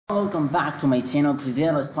Welcome back to my channel.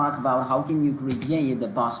 Today let's talk about how can you create the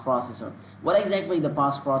bus processor. What exactly the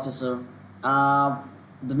bus processor?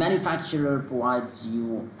 The manufacturer provides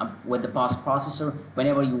you with the bus processor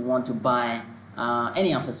whenever you want to buy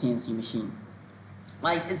any of the CNC machine.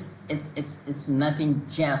 Like it's nothing,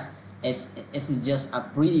 just it's just a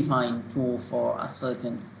predefined tool for a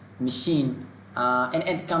certain machine, and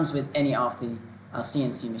it comes with any of the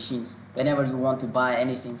CNC machines. Whenever you want to buy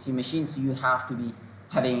any CNC machines, you have to be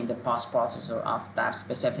having the bus processor of that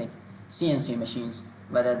specific CNC machines,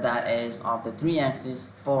 whether that is of the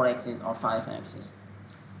 3-axis, 4-axis or 5-axis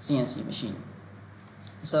CNC machine.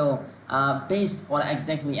 So based on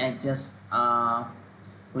exactly, I just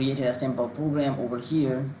created a simple program over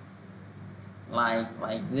here like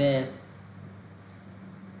this,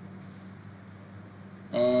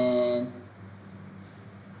 and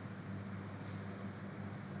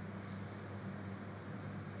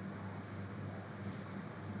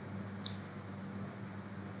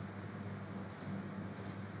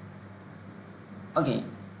okay,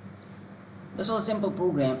 this was a simple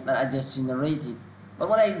program that I just generated. But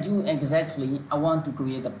what I do exactly, I want to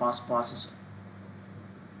create a bus processor,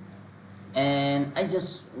 and I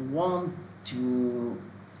just want to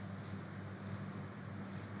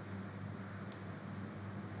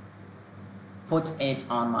put it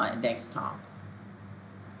on my desktop.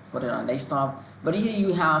 Put it on desktop. But here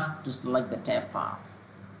you have to select the tab file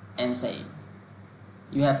and say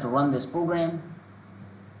you have to run this program,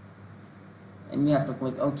 and you have to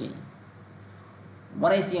click OK.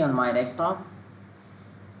 What I see on my desktop,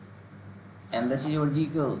 and this is your G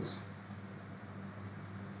codes.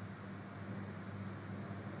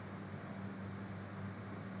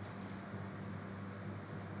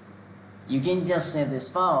 You can just save this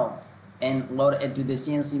file and load it to the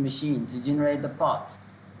CNC machine to generate the part.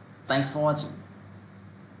 Thanks for watching.